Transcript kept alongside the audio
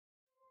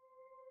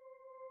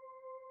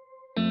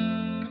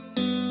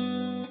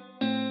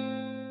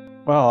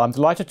Well, I'm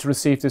delighted to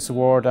receive this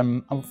award.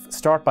 I'll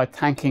start by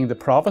thanking the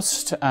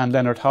Provost and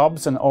Leonard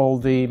Hobbs and all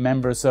the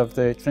members of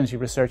the Trinity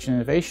Research and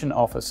Innovation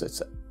Office.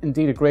 It's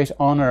indeed a great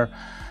honour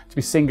to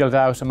be singled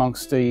out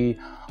amongst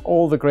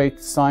all the great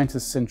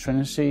scientists in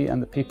Trinity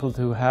and the people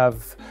who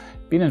have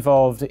been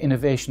involved in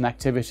innovation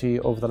activity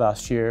over the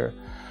last year.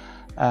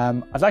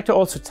 I'd like to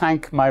also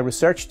thank my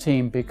research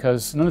team,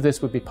 because none of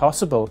this would be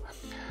possible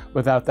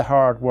without the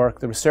hard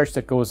work, the research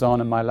that goes on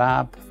in my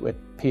lab with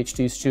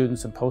PhD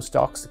students and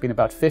postdocs. There have been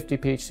about 50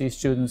 PhD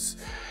students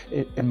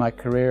in my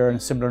career and a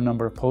similar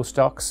number of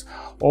postdocs,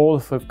 all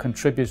of who have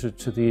contributed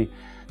to the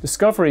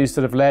discoveries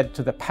that have led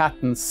to the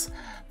patents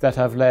that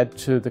have led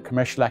to the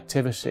commercial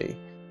activity.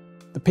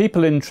 The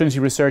people in Trinity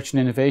Research and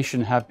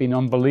Innovation have been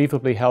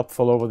unbelievably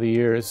helpful over the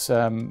years.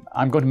 I'm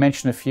going to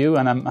mention a few,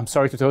 and I'm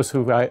sorry to those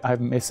who I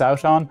miss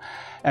out on.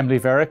 Emily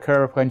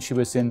Veriker, when she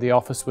was in the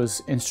office,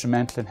 was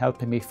instrumental in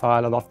helping me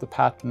file a lot of the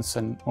patents,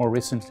 and more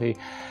recently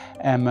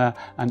Emma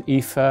and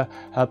Aoife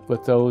helped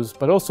with those.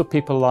 But also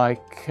people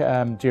like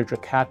Deirdre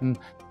Cadden,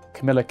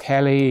 Camilla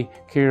Kelly,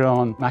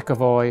 Kieran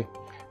McAvoy,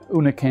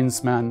 Una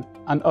Kinsman,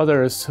 and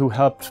others who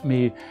helped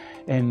me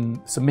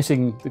in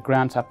submitting the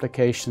grant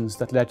applications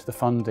that led to the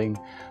funding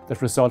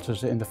that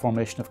resulted in the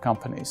formation of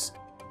companies.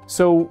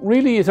 So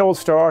really it all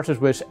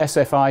started with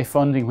SFI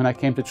funding when I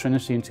came to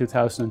Trinity in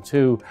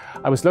 2002.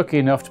 I was lucky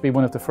enough to be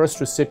one of the first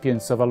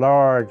recipients of a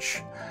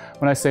large,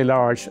 when I say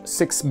large,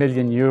 €6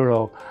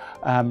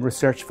 million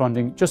research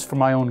funding just for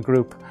my own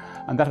group,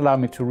 and that allowed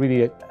me to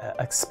really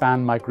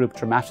expand my group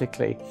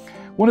dramatically.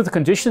 One of the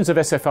conditions of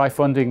SFI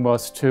funding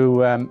was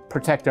to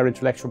protect our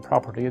intellectual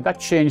property, and that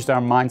changed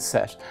our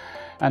mindset.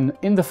 And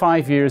in the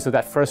 5 years of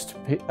that first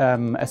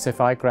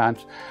SFI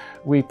grant,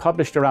 we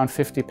published around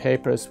 50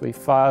 papers. We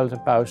filed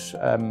about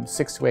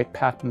 6 to 8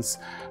 patents,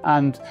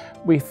 and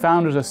we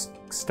founded a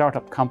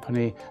startup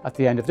company at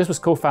the end of this. Was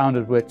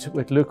co-founded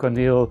with Luke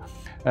O'Neill,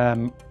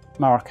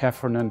 Mark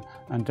Heffernan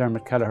and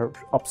Dermot Kelleher,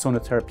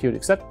 Opsona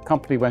Therapeutics. That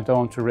company went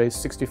on to raise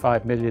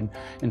 65 million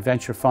in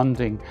venture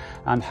funding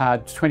and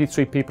had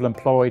 23 people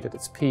employed at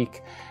its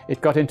peak.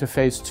 It got into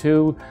phase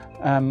 2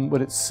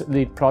 with its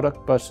lead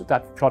product, but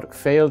that product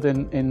failed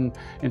in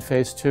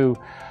phase 2,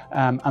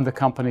 and the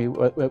company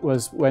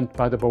went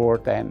by the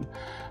board then.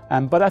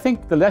 But I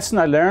think the lesson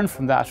I learned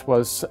from that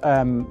was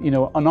an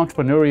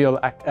entrepreneurial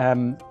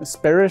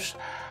spirit,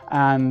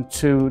 and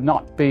to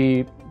not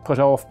be put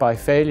off by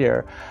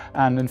failure.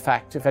 And in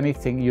fact, if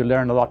anything, you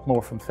learn a lot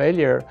more from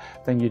failure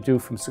than you do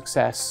from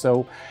success.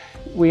 So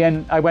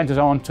I went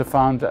on to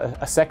found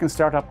a second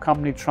startup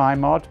company,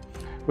 TriMod,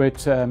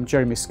 with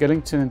Jeremy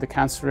Skillington in the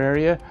cancer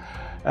area.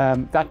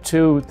 That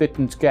too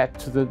didn't get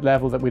to the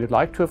level that we'd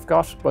like to have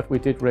got, but we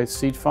did raise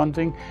seed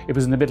funding. It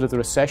was in the middle of the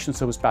recession,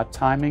 so it was bad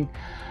timing.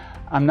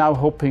 I'm now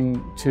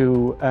hoping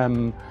to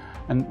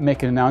and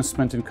make an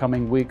announcement in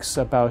coming weeks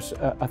about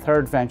a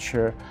third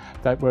venture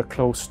that we're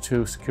close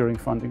to securing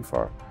funding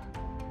for.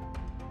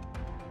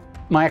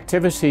 My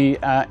activity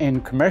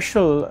in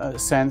commercial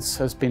sense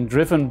has been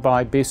driven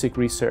by basic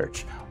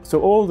research.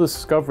 So all the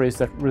discoveries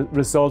that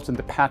result in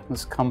the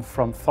patents come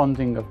from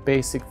funding of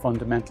basic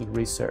fundamental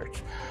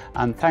research.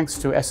 And thanks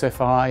to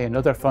SFI and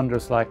other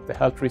funders like the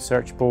Health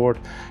Research Board,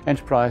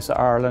 Enterprise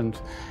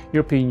Ireland,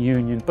 European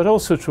Union, but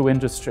also through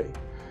industry.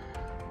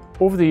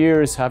 Over the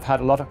years, I've had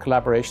a lot of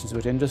collaborations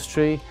with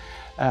industry.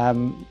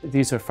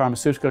 These are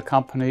pharmaceutical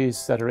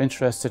companies that are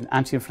interested in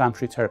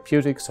anti-inflammatory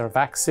therapeutics or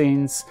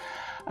vaccines.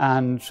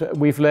 And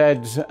we've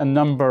led a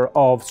number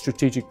of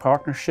strategic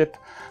partnerships.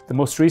 The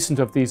most recent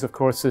of these, of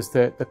course, is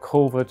the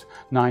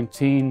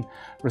COVID-19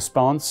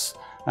 response,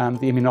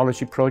 the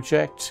Immunology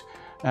project.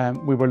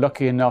 We were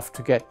lucky enough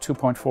to get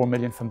 2.4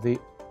 million from the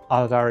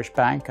Old Irish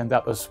Bank, and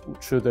that was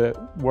through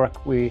the work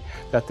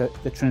that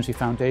the Trinity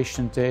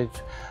Foundation did,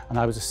 and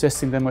I was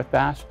assisting them with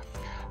that.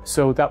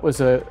 So that was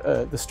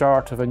the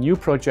start of a new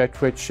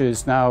project which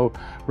is now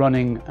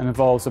running and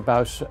involves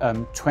about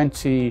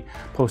 20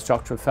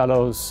 postdoctoral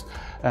fellows,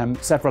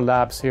 several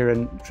labs here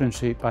in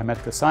Trinity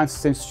Biomedical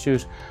Sciences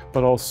Institute,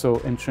 but also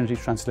in Trinity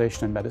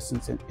Translation and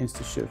Medicine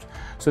Institute.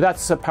 So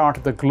that's a part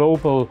of the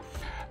global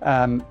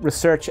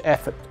research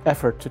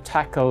effort to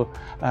tackle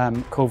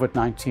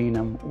COVID-19,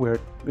 and we're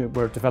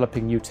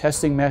developing new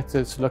testing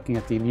methods, looking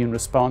at the immune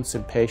response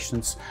in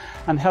patients,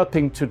 and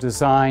helping to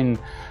design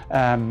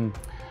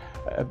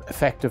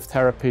effective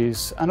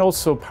therapies, and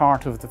also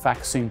part of the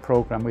vaccine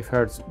program. We've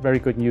heard very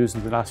good news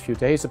in the last few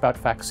days about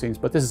vaccines,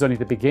 but this is only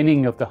the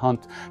beginning of the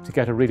hunt to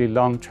get a really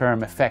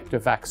long-term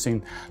effective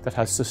vaccine that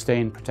has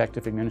sustained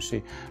protective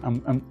immunity,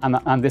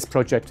 and this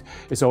project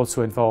is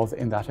also involved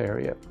in that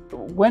area.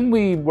 When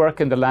we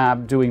work in the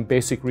lab doing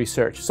basic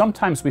research,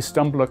 sometimes we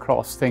stumble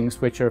across things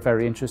which are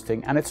very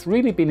interesting, and it's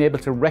really been able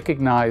to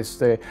recognize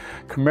the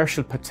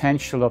commercial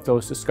potential of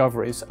those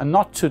discoveries and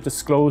not to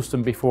disclose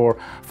them before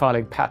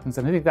filing patents.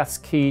 And I think that's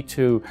key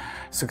to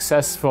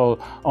successful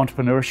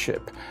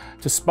entrepreneurship,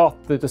 to spot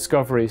the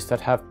discoveries that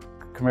have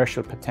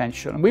commercial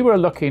potential. And we were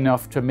lucky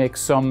enough to make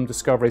some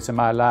discoveries in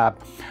my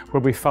lab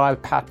where we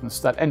filed patents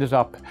that ended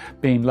up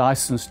being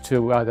licensed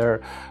to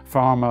either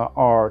pharma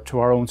or to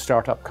our own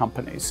startup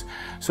companies.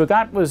 So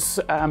that was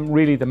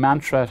really the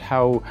mantra at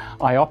how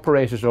I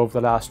operated over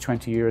the last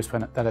 20 years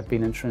that I've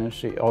been in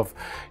Trinity, of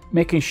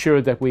making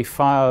sure that we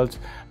filed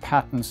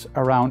patents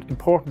around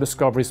important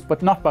discoveries,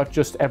 but not about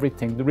just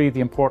everything, the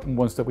really important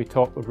ones that we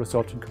thought would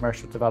result in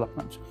commercial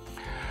development.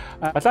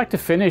 I'd like to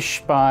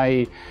finish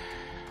by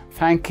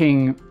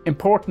thanking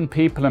important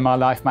people in my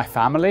life, my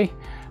family.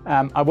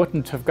 I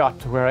wouldn't have got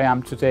to where I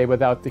am today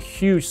without the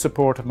huge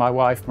support of my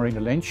wife, Marina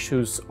Lynch,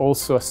 who's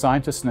also a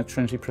scientist and a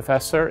Trinity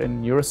professor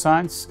in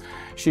neuroscience.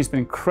 She's been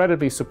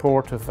incredibly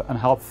supportive and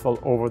helpful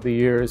over the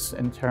years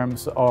in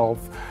terms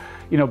of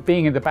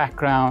being in the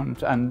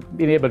background and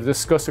being able to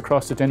discuss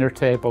across the dinner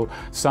table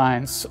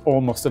science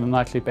almost on a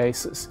nightly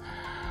basis.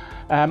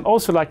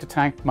 Also like to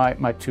thank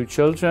my two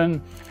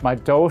children. My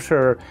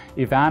daughter,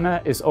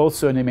 Ivana, is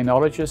also an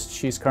immunologist.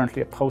 She's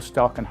currently a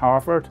postdoc in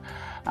Harvard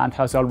and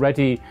has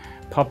already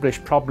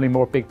published probably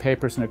more big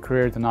papers in her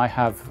career than I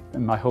have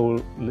in my whole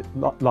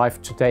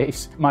life to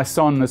date. My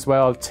son as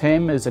well,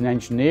 Tim, is an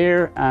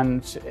engineer,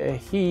 and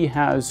he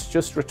has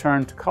just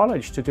returned to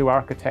college to do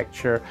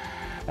architecture.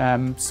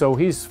 So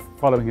he's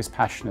following his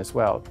passion as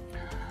well.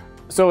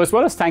 So as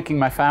well as thanking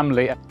my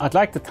family, I'd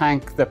like to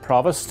thank the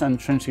Provost and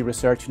Trinity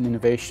Research and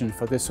Innovation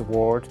for this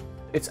award.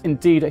 It's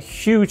indeed a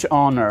huge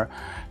honour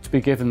to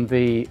be given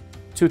the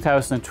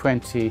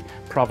 2020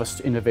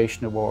 Provost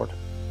Innovation Award.